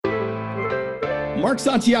Mark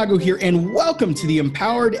Santiago here, and welcome to the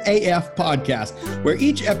Empowered AF podcast, where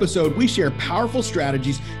each episode we share powerful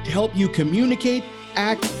strategies to help you communicate,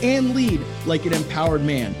 act, and lead like an empowered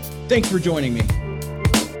man. Thanks for joining me.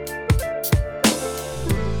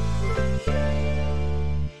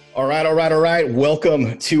 All right.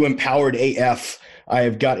 Welcome to Empowered AF. I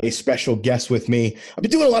have got a special guest with me. I've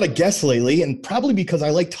been doing a lot of guests lately, and probably because I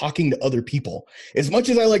like talking to other people. As much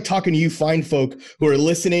as I like talking to you fine folk who are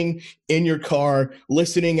listening in your car,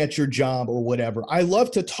 listening at your job or whatever, I love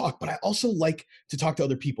to talk, but I also like to talk to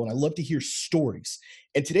other people, and I love to hear stories.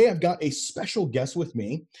 And today I've got a special guest with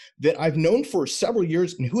me that I've known for several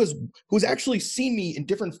years and who has actually seen me in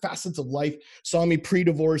different facets of life, saw me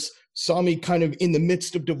pre-divorce, saw me kind of in the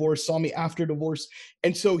midst of divorce, saw me after divorce.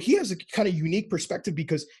 And so he has a kind of unique perspective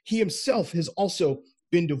because he himself has also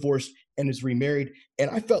been divorced and is remarried.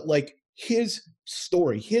 And I felt like his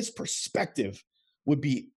story, his perspective would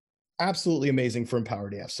be absolutely amazing for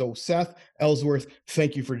Empowered AF. So Seth Ellsworth,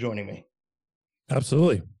 thank you for joining me.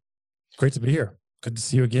 Absolutely. Great to be here. Good to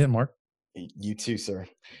see you again, Mark. You too, sir.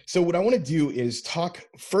 So what I want to do is talk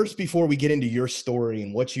first before we get into your story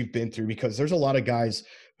and what you've been through, because there's a lot of guys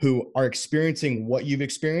who are experiencing what you've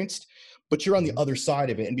experienced, but you're on the other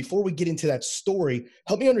side of it. And before we get into that story,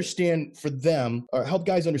 help me understand for them, or help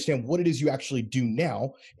guys understand what it is you actually do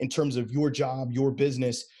now in terms of your job, your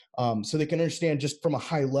business, so they can understand just from a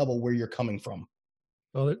high level where you're coming from.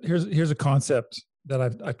 Well, here's a concept that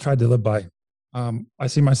I've tried to live by. I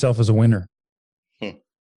see myself as a winner.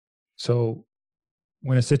 So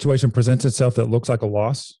when a situation presents itself that looks like a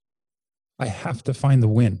loss, I have to find the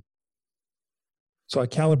win. So I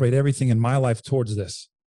calibrate everything in my life towards this.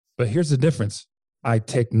 But here's the difference. I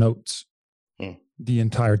take notes the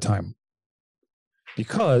entire time.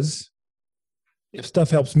 Because if stuff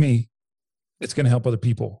helps me, it's going to help other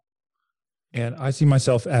people. And I see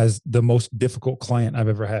myself as the most difficult client I've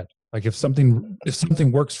ever had. Like if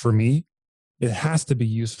something works for me, it has to be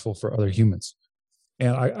useful for other humans.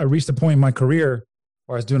 And I reached a point in my career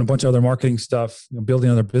where I was doing a bunch of other marketing stuff, building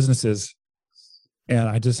other businesses. And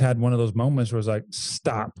I just had one of those moments where I was like,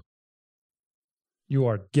 stop. You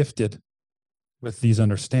are gifted with these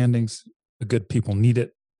understandings. The good people need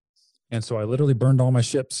it. And so I literally burned all my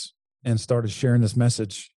ships and started sharing this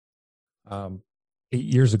message 8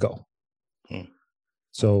 years ago.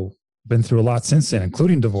 So been through a lot since then,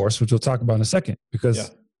 including divorce, which we'll talk about in a second, because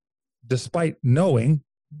despite knowing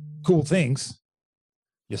cool things,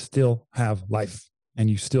 you still have life and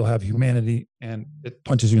you still have humanity, and it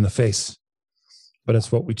punches you in the face. But it's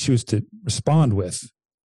what we choose to respond with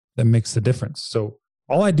that makes the difference. So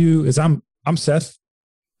all I do is I'm Seth.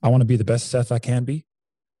 I want to be the best Seth I can be.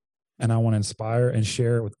 And I want to inspire and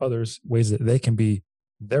share with others ways that they can be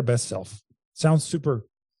their best self. Sounds super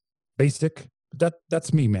basic, but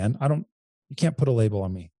that's me, man. You can't put a label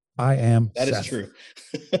on me. I am That Seth. is true.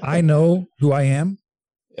 I know who I am,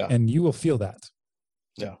 and you will feel that.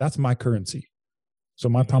 Yeah. That's my currency. So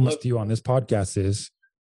my promise to you on this podcast is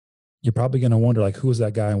you're probably going to wonder, like, who is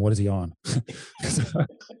that guy and what is he on? Because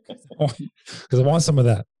I want some of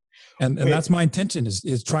that. And that's my intention is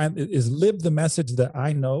live the message that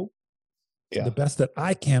I know the best that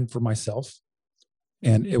I can for myself.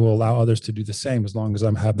 And it will allow others to do the same as long as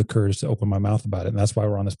I have the courage to open my mouth about it. And that's why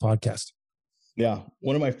we're on this podcast. Yeah.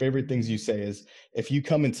 One of my favorite things you say is, if you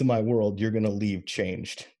come into my world, you're going to leave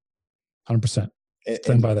changed. 100%.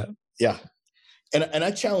 Stand by that. Yeah. And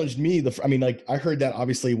I challenged me. I heard that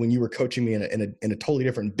obviously when you were coaching me in a totally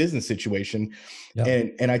different business situation. Yeah.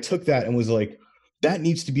 And I took that and was like, that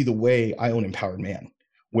needs to be the way I own Empowered Man,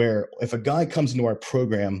 where if a guy comes into our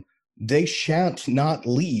program, they shan't not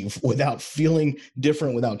leave without feeling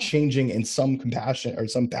different, without changing in some compassion or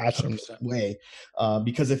some passionate 100%. Way.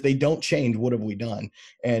 Because if they don't change, what have we done?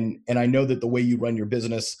 And I know that the way you run your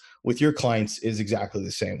business with your clients is exactly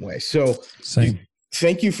the same way. So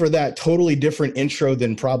thank you for that totally different intro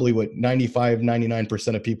than probably what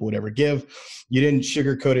 99% of people would ever give. You didn't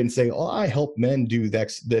sugarcoat it and say, oh, I help men do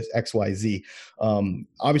this XYZ.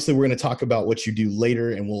 Obviously, we're going to talk about what you do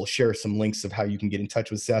later, and we'll share some links of how you can get in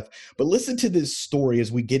touch with Seth. But listen to this story as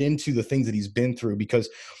we get into the things that he's been through, because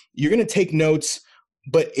you're going to take notes.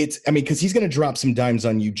 But because he's going to drop some dimes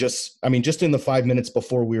on you. Just in the 5 minutes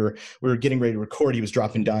before we were getting ready to record, he was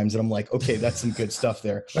dropping dimes, and I'm like, okay, that's some good stuff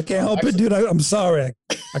there. I can't help it, dude. I'm sorry.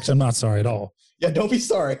 Actually, I'm not sorry at all. Yeah, don't be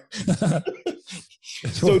sorry.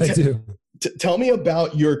 That's what I do. Tell me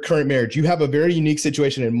about your current marriage. You have a very unique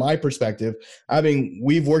situation in my perspective.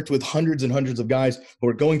 We've worked with hundreds and hundreds of guys who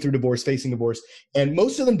are going through divorce, facing divorce, and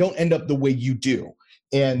most of them don't end up the way you do.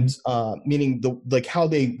 And meaning how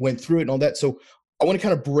they went through it and all that. So I want to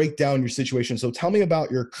kind of break down your situation. So tell me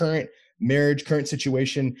about your current marriage, current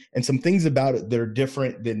situation, and some things about it that are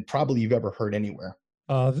different than probably you've ever heard anywhere?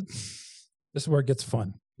 This is where it gets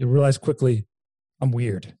fun. You realize quickly, I'm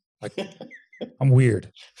weird. Like, I'm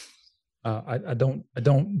weird. I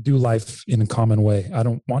don't do life in a common way. I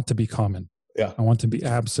don't want to be common. Yeah. I want to be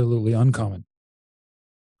absolutely uncommon.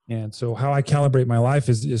 And so how I calibrate my life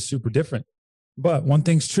is super different. But one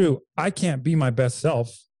thing's true. I can't be my best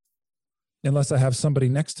self unless I have somebody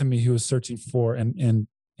next to me who is searching for and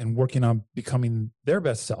working on becoming their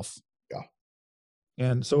best self. Yeah.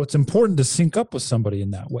 And so it's important to sync up with somebody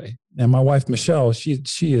in that way. And my wife, Michelle, she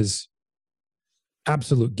is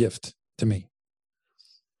absolute gift to me.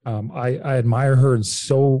 I admire her in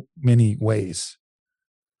so many ways.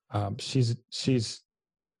 She's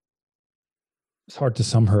it's hard to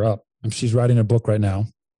sum her up. She's writing a book right now.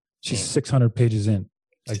 She's 600 pages in.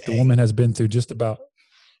 Like, the woman has been through just about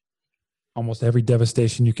almost every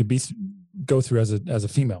devastation you could go through as a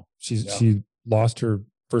female. She lost her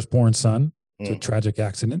firstborn son to a tragic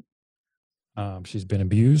accident. She's been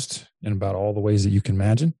abused in about all the ways that you can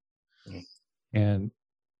imagine. And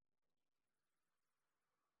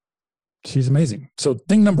she's amazing. So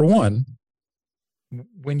thing number one,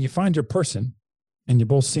 when you find your person and you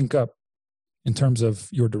both sync up in terms of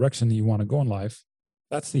your direction that you want to go in life,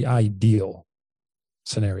 that's the ideal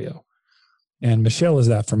scenario. And Michelle is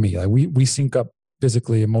that for me. Like, we sync up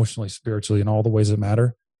physically, emotionally, spiritually, in all the ways that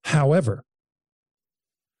matter. However,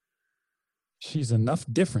 she's enough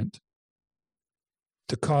different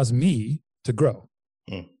to cause me to grow.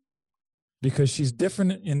 Because she's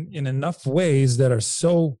different in enough ways that are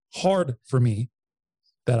so hard for me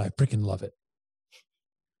that I freaking love it.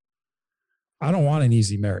 I don't want an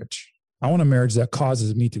easy marriage. I want a marriage that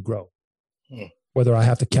causes me to grow. Whether I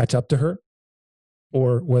have to catch up to her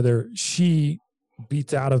or whether she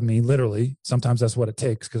beats out of me, literally. Sometimes that's what it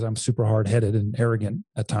takes, because I'm super hard-headed and arrogant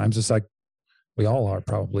at times. It's like we all are,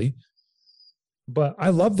 probably. But I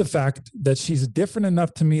love the fact that she's different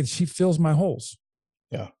enough to me that she fills my holes.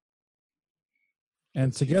 Yeah.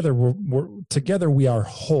 And together we are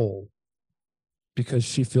whole, because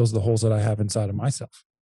she fills the holes that I have inside of myself.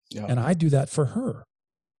 Yeah. And I do that for her.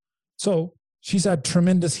 So she's had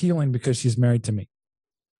tremendous healing because she's married to me.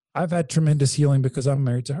 I've had tremendous healing because I'm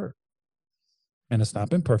married to her. And it's not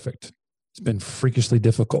been perfect. It's been freakishly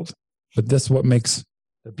difficult. But this is what makes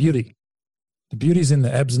the beauty. The beauty's in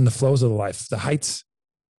the ebbs and the flows of the life, the heights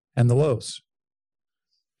and the lows.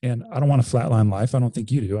 And I don't want a flatline life. I don't think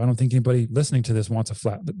you do. I don't think anybody listening to this wants a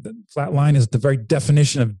flat. The flat line is the very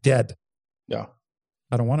definition of dead. Yeah.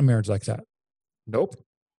 I don't want a marriage like that. Nope.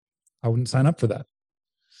 I wouldn't sign up for that.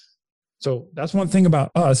 So that's one thing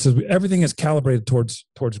about us, is everything is calibrated towards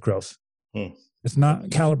growth. It's not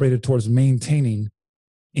calibrated towards maintaining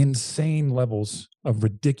insane levels of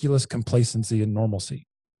ridiculous complacency and normalcy.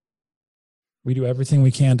 We do everything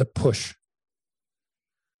we can to push,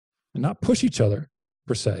 and not push each other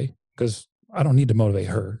per se, because I don't need to motivate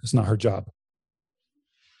her. It's not her job.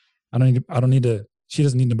 I don't need to, she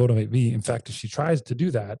doesn't need to motivate me. In fact, if she tries to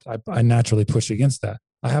do that, I naturally push against that.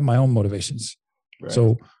 I have my own motivations. Right.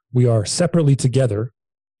 So we are separately together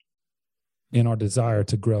in our desire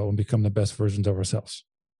to grow and become the best versions of ourselves.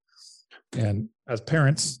 And as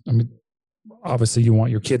parents, I mean, obviously you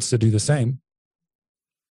want your kids to do the same.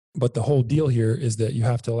 But the whole deal here is that you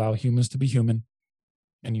have to allow humans to be human,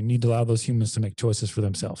 and you need to allow those humans to make choices for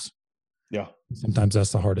themselves. Yeah. Sometimes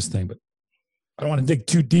that's the hardest thing, but I don't want to dig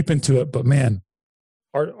too deep into it. But man,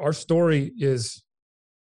 our story is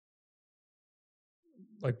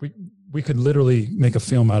like, we could literally make a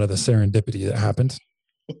film out of the serendipity that happened.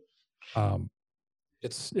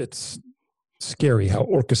 It's scary how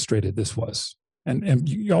orchestrated this was. And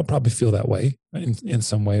y'all probably feel that way in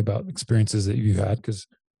some way about experiences that you had, because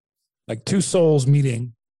like two souls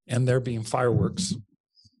meeting and there being fireworks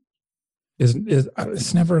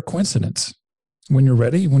it's never a coincidence. When you're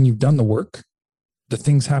ready, when you've done the work, the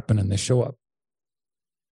things happen and they show up.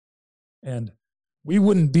 And we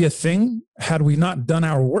wouldn't be a thing had we not done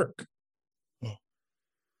our work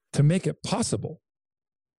to make it possible.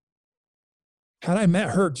 Had I met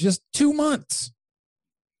her just 2 months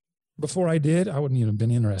before I did, I wouldn't even have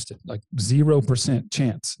been interested. Like 0%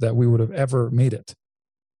 chance that we would have ever made it.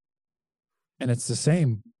 And it's the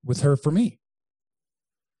same with her for me.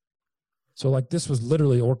 So like, this was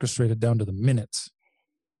literally orchestrated down to the minutes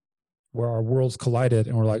where our worlds collided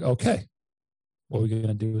and we're like, okay, what are we going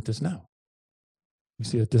to do with this now? We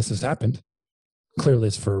see that this has happened. Clearly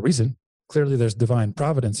it's for a reason. Clearly there's divine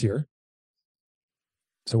providence here.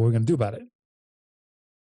 So what are we going to do about it?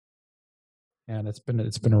 And it's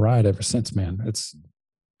been a ride ever since, man. It's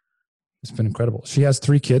been incredible. She has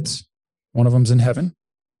 3 kids. One of them's in heaven.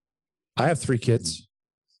 I have 3 kids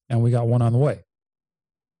and we got 1 on the way.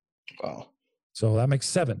 Wow. So that makes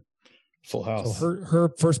 7. Full house. So her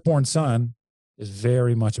firstborn son is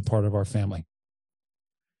very much a part of our family,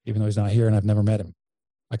 even though he's not here and I've never met him.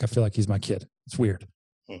 Like, I feel like he's my kid. It's weird.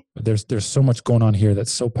 But there's so much going on here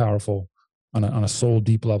that's so powerful on a soul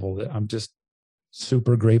deep level that I'm just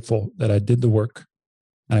super grateful that I did the work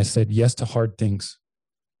and I said yes to hard things,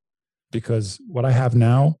 because what I have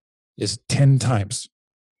now is 10 times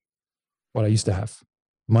what I used to have.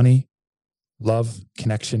 Money, love,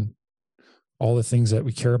 connection, all the things that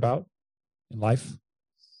we care about in life.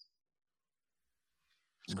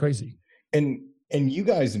 It's crazy. And you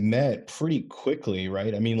guys met pretty quickly,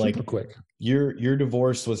 right? I mean, like, super quick. Your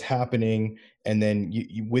divorce was happening, and then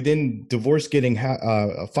you within divorce getting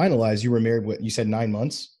finalized, you were married. What you said, 9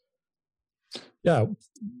 months? Yeah,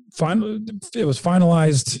 it was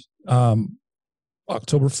finalized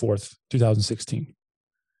October 4th, 2016,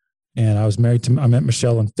 and I met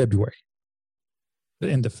Michelle in February.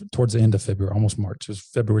 Towards the end of February, almost March. It was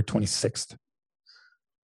February 26th,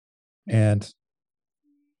 and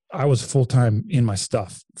I was full-time in my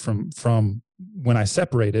stuff from when I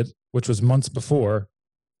separated, which was months before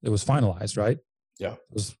it was finalized, right? Yeah. It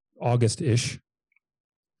was August-ish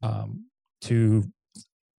to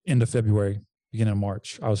end of February, beginning of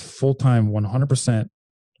March. I was full-time, 100%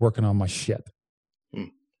 working on my shit.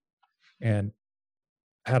 And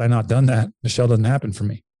had I not done that, Michelle doesn't happen for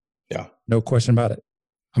me. Yeah. No question about it.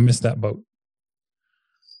 I missed that boat.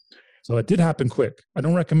 So it did happen quick. I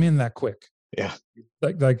don't recommend that quick. Yeah.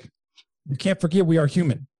 Like you can't forget we are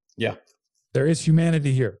human. Yeah. There is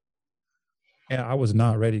humanity here. And I was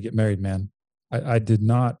not ready to get married, man. I didn't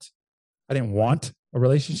want a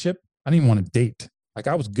relationship. I didn't even want to date. Like,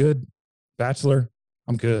 I was good. Bachelor,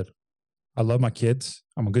 I'm good. I love my kids.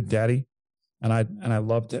 I'm a good daddy. And I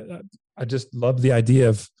loved it. I just loved the idea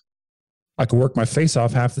of I could work my face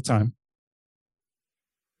off half the time.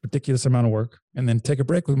 Ridiculous amount of work. And then take a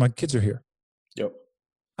break when my kids are here. Yep.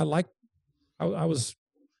 I was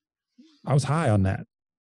high on that.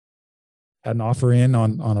 Had an offer in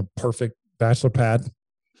on a perfect bachelor pad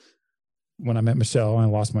when I met Michelle. I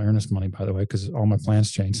lost my earnest money, by the way, because all my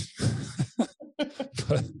plans changed.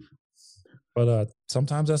 but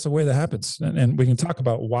sometimes that's the way that happens. And we can talk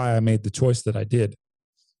about why I made the choice that I did,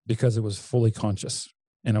 because it was fully conscious.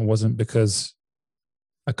 And it wasn't because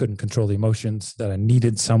I couldn't control the emotions, that I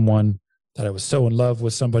needed someone, that I was so in love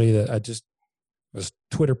with somebody that I just was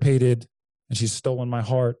Twitter pated and she's stolen my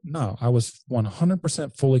heart. No, I was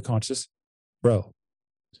 100% fully conscious. Bro,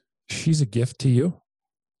 she's a gift to you.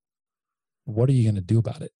 What are you going to do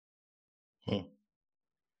about it?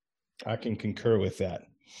 I can concur with that.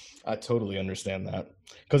 I totally understand that,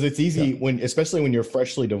 because it's easy especially when you're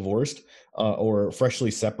freshly divorced or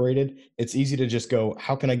freshly separated, it's easy to just go,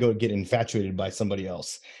 how can I go get infatuated by somebody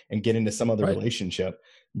else and get into some other relationship,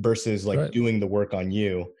 versus like doing the work on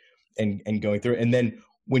you and going through it. And then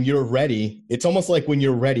when you're ready, it's almost like when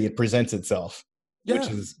you're ready, it presents itself, which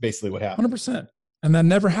is basically what happened. 100%. And that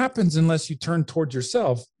never happens unless you turn towards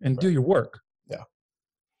yourself and do your work. Yeah.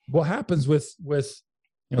 What happens with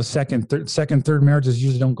second, third marriages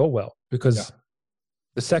usually don't go well, because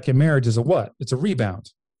the second marriage is it's a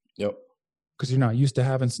rebound. Yep. Because you're not used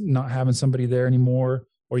to not having somebody there anymore,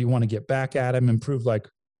 or you want to get back at them and prove like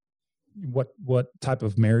what type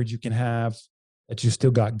of marriage you can have, that you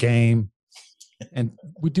still got game. And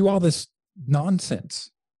we do all this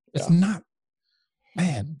nonsense. It's not,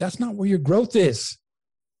 man, that's not where your growth is.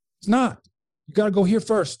 It's not. You got to go here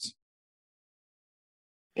first.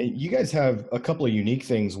 And you guys have a couple of unique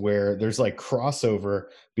things where there's like crossover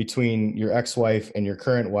between your ex-wife and your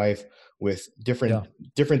current wife with different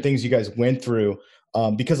things you guys went through.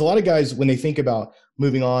 Because a lot of guys, when they think about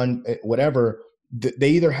moving on, whatever, they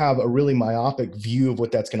either have a really myopic view of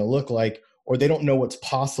what that's going to look like, or they don't know what's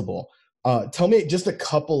possible. Tell me just a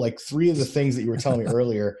couple, like 3 of the things that you were telling me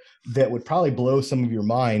earlier that would probably blow some of your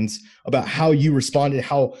minds about how you responded,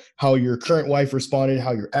 how your current wife responded,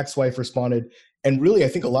 how your ex-wife responded. And really, I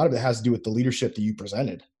think a lot of it has to do with the leadership that you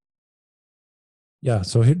presented. Yeah.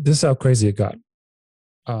 So this is how crazy it got.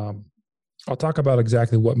 I'll talk about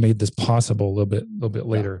exactly what made this possible a little bit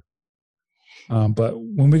later. But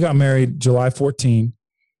when we got married, July 14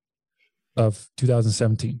 of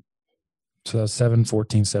 2017, so that was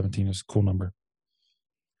 7/14/17 is a cool number.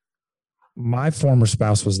 My former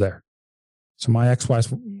spouse was there. So my ex-wife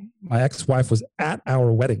was at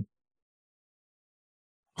our wedding.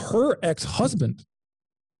 Her ex-husband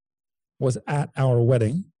was at our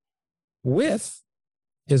wedding with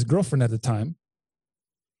his girlfriend at the time,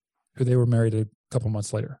 who they were married a couple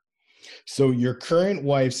months later. So your current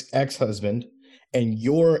wife's ex-husband and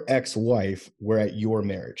your ex-wife were at your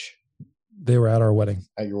marriage. They were at our wedding.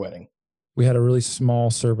 At your wedding. We had a really small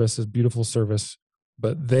service, a beautiful service,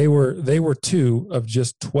 but they were 2 of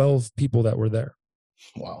just 12 people that were there.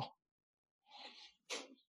 Wow.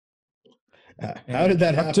 How did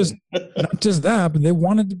that happen? Not just that, but they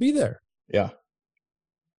wanted to be there. Yeah.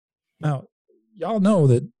 Now, y'all know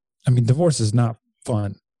that, I mean, divorce is not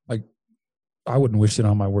fun. Like, I wouldn't wish it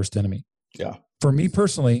on my worst enemy. Yeah. For me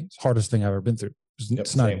personally, it's the hardest thing I've ever been through.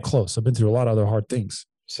 It's not even close. I've been through a lot of other hard things.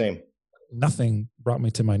 Same. Nothing brought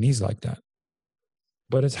me to my knees like that.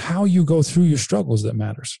 But it's how you go through your struggles that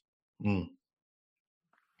matters. Mm.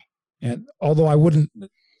 And although I wouldn't,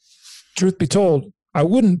 truth be told, I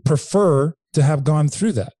wouldn't prefer to have gone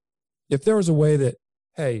through that. If there was a way that,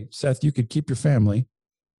 hey, Seth, you could keep your family,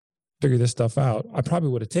 figure this stuff out, I probably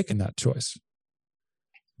would have taken that choice.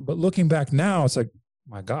 But looking back now, it's like,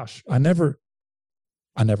 my gosh, I never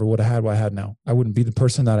would have had what I had now. I wouldn't be the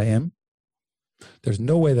person that I am. There's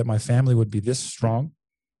no way that my family would be this strong.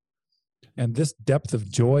 And this depth of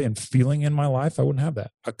joy and feeling in my life, I wouldn't have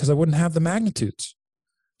that because I wouldn't have the magnitudes.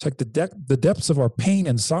 It's like the depths of our pain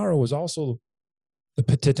and sorrow is also the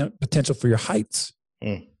potential for your heights.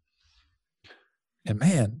 Mm. And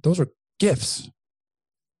man, those are gifts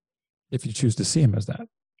if you choose to see them as that.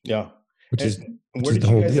 Yeah. Which is where did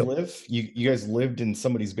you guys live? You guys lived in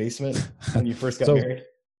somebody's basement when you first got married?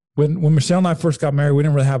 When Michelle and I first got married, we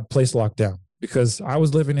didn't really have a place locked down because I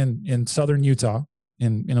was living in southern Utah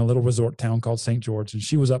in a little resort town called St. George, and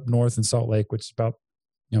she was up north in Salt Lake, which is about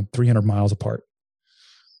 300 miles apart.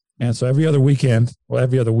 And so every other week, I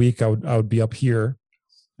would be up here,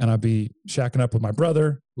 and I'd be shacking up with my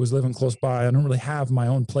brother who was living close by. I don't really have my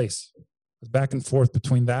own place. I was back and forth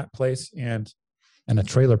between that place and a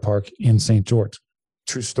trailer park in St. George.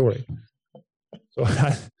 True story. So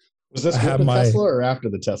was this with the Tesla or after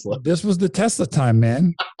the Tesla? This was the Tesla time,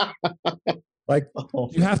 man. Like,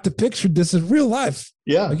 you have to picture this is real life.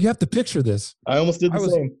 Yeah. Like, you have to picture this. I almost did the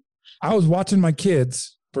same. I was watching my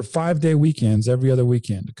kids for 5-day weekends every other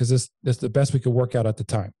weekend because that's the best we could work out at the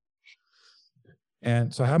time.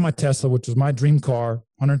 And so I had my Tesla, which was my dream car,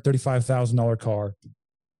 $135,000 car.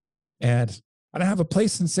 And I didn't have a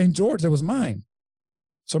place in St. George that was mine.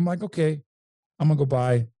 So I'm like, okay, I'm going to go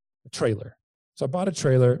buy a trailer. So I bought a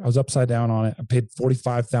trailer. I was upside down on it. I paid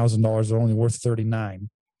 $45,000. They're only worth $39,000.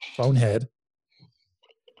 Phone head.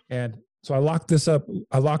 And so I locked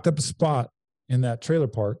up a spot in that trailer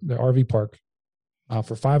park, the RV park,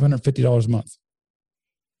 for $550 a month.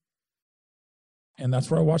 And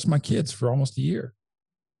that's where I watched my kids for almost a year.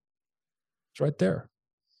 It's right there.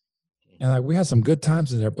 And we had some good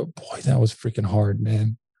times in there, but boy, that was freaking hard,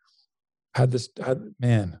 man.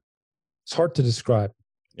 Man, it's hard to describe.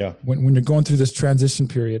 Yeah. When you're going through this transition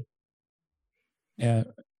period and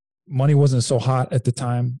money wasn't so hot at the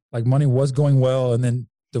time, like money was going well. And then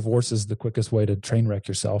divorce is the quickest way to train wreck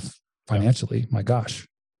yourself financially. Yeah. My gosh,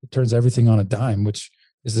 it turns everything on a dime, which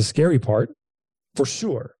is the scary part for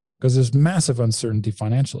sure, because there's massive uncertainty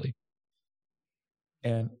financially.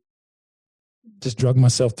 And just drug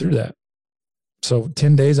myself through that. So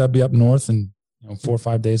 10 days I'd be up north and 4 or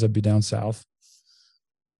 5 days I'd be down south.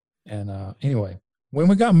 And anyway, when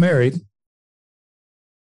we got married,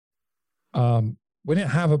 we didn't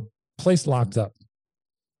have a place locked up.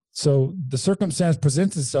 So the circumstance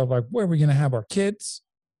presents itself like, where are we going to have our kids?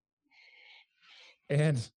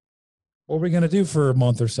 And what are we going to do for a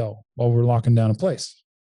month or so while we're locking down a place?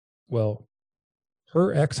 Well,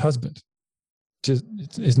 her ex-husband,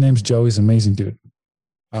 his name's Joe. He's an amazing dude.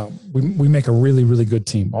 We make a really, really good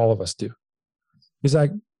team. All of us do. He's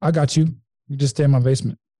like, I got you. You just stay in my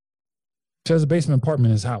basement. He has a basement apartment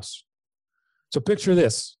in his house. So picture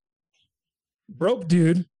this. Broke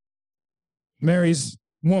dude marries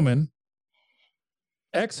woman.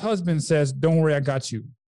 Ex-husband says, don't worry, I got you.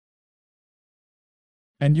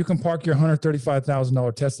 And you can park your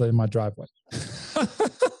 $135,000 Tesla in my driveway.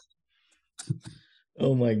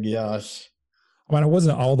 Oh my gosh. I mean, I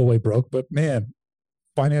wasn't all the way broke, but man,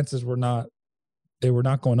 finances were not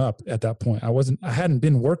going up at that point. I hadn't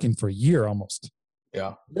been working for a year almost.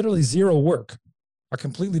 Yeah. Literally zero work. I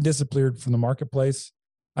completely disappeared from the marketplace.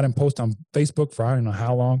 I didn't post on Facebook for I don't know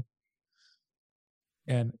how long.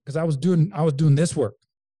 And because I was doing this work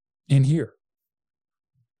in here.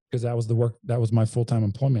 Because that was the work, that was my full-time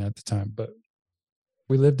employment at the time. But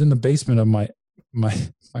we lived in the basement of my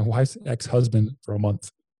wife's ex-husband for a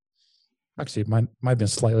month. Actually, it might have been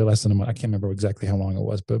slightly less than a month. I can't remember exactly how long it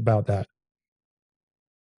was, but about that.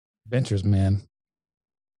 Adventures, man.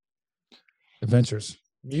 Adventures.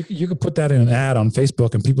 You could put that in an ad on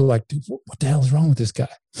Facebook and people are like, dude, what the hell is wrong with this guy?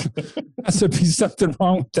 There has to be something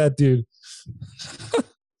wrong with that dude.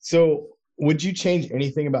 So would you change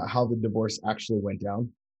anything about how the divorce actually went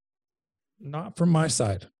down? Not from my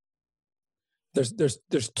side.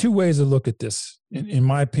 There's two ways to look at this. In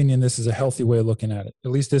my opinion, this is a healthy way of looking at it.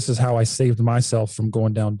 At least this is how I saved myself from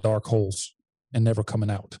going down dark holes and never coming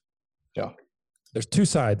out. Yeah. There's two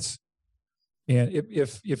sides. And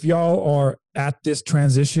if y'all are at this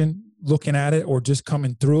transition, looking at it or just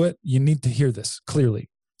coming through it, you need to hear this clearly.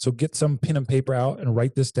 So get some pen and paper out and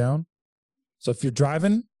write this down. So if you're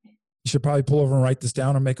driving, you should probably pull over and write this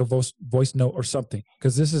down or make a voice note or something,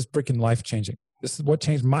 because this is freaking life-changing. This is what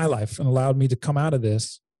changed my life and allowed me to come out of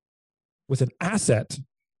this with an asset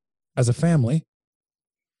as a family.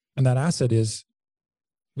 And that asset is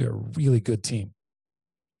we're a really good team.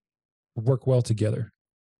 We work well together.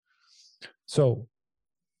 So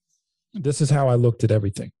this is how I looked at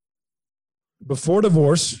everything. Before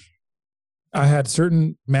divorce, I had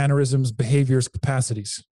certain mannerisms, behaviors,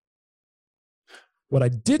 capacities. What I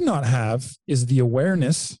did not have is the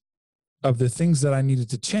awareness of the things that I needed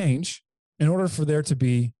to change in order for there to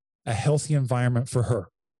be a healthy environment for her.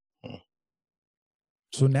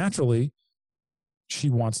 So naturally, she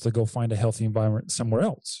wants to go find a healthy environment somewhere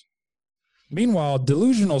else. Meanwhile,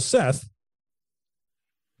 delusional Seth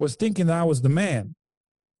was thinking that I was the man,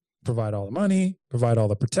 provide all the money, provide all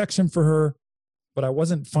the protection for her, but I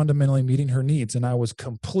wasn't fundamentally meeting her needs. And I was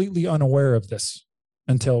completely unaware of this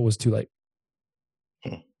until it was too late.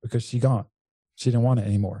 Because she gone. She didn't want it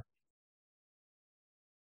anymore.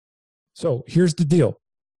 So here's the deal.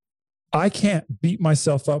 I can't beat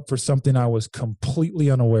myself up for something I was completely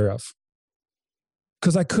unaware of,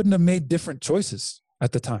 because I couldn't have made different choices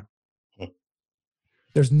at the time.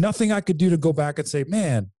 There's nothing I could do to go back and say,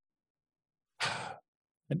 man,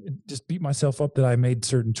 and just beat myself up that I made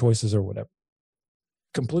certain choices or whatever.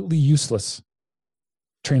 Completely useless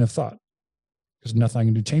train of thought. There's nothing I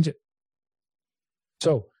can do to change it.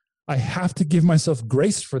 So I have to give myself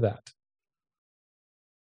grace for that,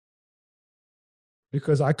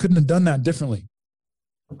 because I couldn't have done that differently.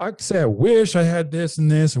 I could say, I wish I had this and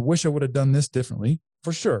this, or wish I would have done this differently,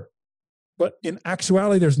 for sure. But in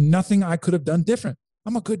actuality, there's nothing I could have done different.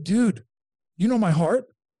 I'm a good dude. You know my heart.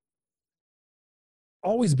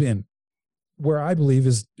 Always been where I believe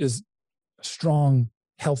is a strong,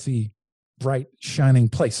 healthy, bright, shining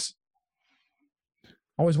place.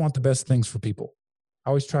 Always want the best things for people. I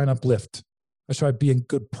always try and uplift. I try to be a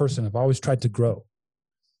good person. I've always tried to grow.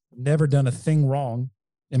 Never done a thing wrong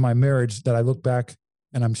in my marriage that I look back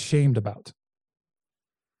and I'm shamed about.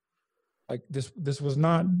 Like this was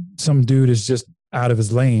not some dude is just out of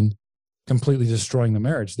his lane, completely destroying the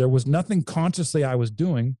marriage. There was nothing consciously I was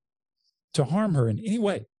doing to harm her in any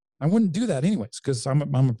way. I wouldn't do that anyways, because I'm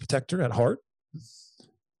a protector at heart.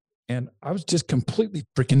 And I was just completely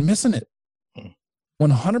freaking missing it.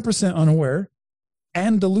 100% unaware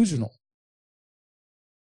and delusional.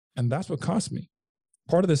 And that's what cost me.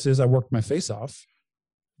 Part of this is I worked my face off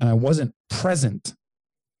and I wasn't present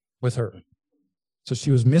with her. So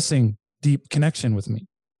she was missing deep connection with me.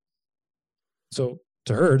 So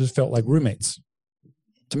to her, it just felt like roommates.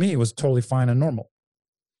 To me, it was totally fine and normal.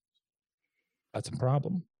 That's a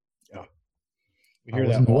problem. Yeah. We hear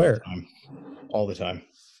that all the time.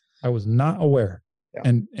 I was not aware. Yeah.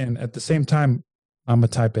 And at the same time, I'm a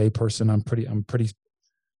type A person. I'm pretty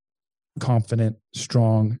confident,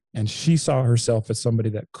 strong. And she saw herself as somebody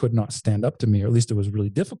that could not stand up to me, or at least it was really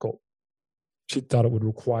difficult. She thought it would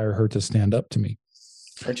require her to stand up to me.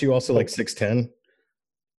 Aren't you also like 6'10"?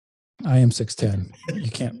 I am 6'10".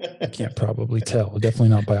 You can't probably tell. Definitely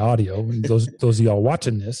not by audio. Those of y'all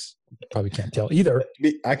watching this probably can't tell either.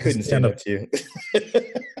 I couldn't stand up to you.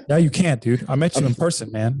 Yeah, you can't, dude. I met you in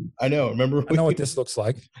person, man. I know. Remember? I know what this looks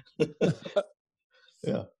like.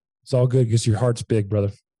 Yeah. It's all good because your heart's big,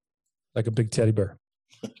 brother. Like a big teddy bear.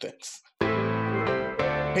 Thanks.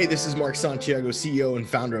 Hey, this is Mark Santiago, CEO and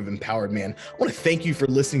founder of Empowered Man. I want to thank you for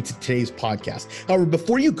listening to today's podcast. However,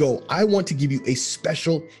 before you go, I want to give you a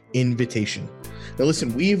special invitation. Now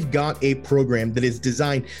listen, we've got a program that is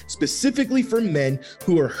designed specifically for men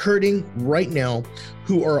who are hurting right now,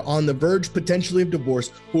 who are on the verge potentially of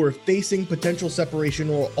divorce, who are facing potential separation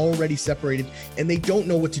or already separated, and they don't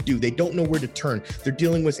know what to do. They don't know where to turn. They're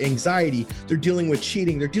dealing with anxiety. They're dealing with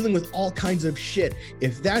cheating. They're dealing with all kinds of shit.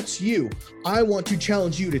 If that's you, I want to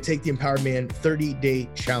challenge you to take the Empowered Man 30-Day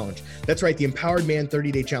Challenge. That's right, the Empowered Man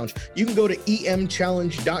 30-Day Challenge. You can go to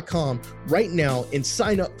emchallenge.com right now and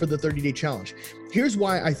sign up for the 30-Day Challenge. Here's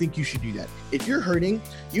why I think you should do that. If you're hurting,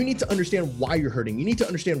 you need to understand why you're hurting. You need to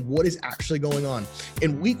understand what is actually going on.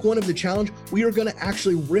 In week 1 of the challenge, we are going to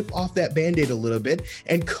actually rip off that Band-Aid a little bit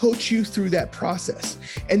and coach you through that process.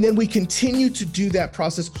 And then we continue to do that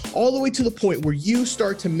process all the way to the point where you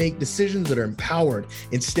start to make decisions that are empowered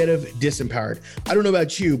instead of disempowered. I don't know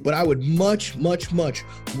about you, but I would much, much, much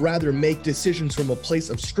rather make decisions from a place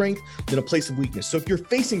of strength than a place of weakness. So if you're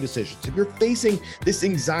facing decisions, if you're facing this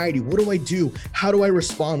anxiety, what do I do? How do I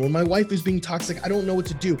respond? When my wife is being toxic, I don't know what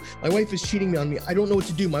to do. My wife is cheating on me. I don't know what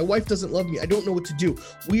to do. My wife doesn't love me. I don't know what to do.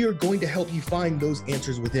 We are going to help you find those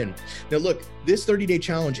answers within. Now, look, this 30-day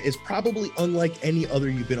challenge is probably unlike any other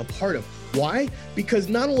you've been a part of. Why? Because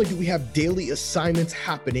not only do we have daily assignments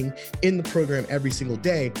happening in the program every single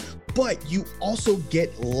day, but you also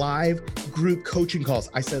get live group coaching calls.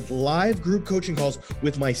 I said live group coaching calls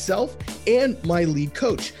with myself and my lead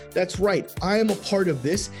coach. That's right. I am a part of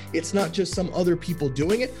this. It's not just some other people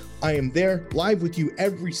doing it. I am there live with you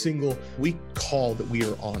every single week call that we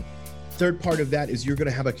are on. Third part of that is you're going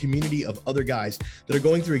to have a community of other guys that are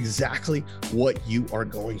going through exactly what you are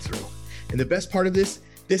going through. And the best part of this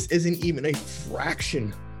isn't even a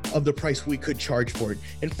fraction of the price we could charge for it.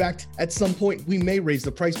 In fact, at some point we may raise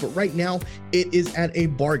the price, but right now it is at a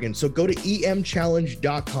bargain. So go to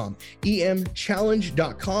emchallenge.com,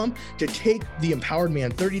 emchallenge.com to take the Empowered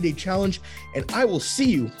Man 30-day challenge, and I will see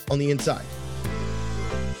you on the inside.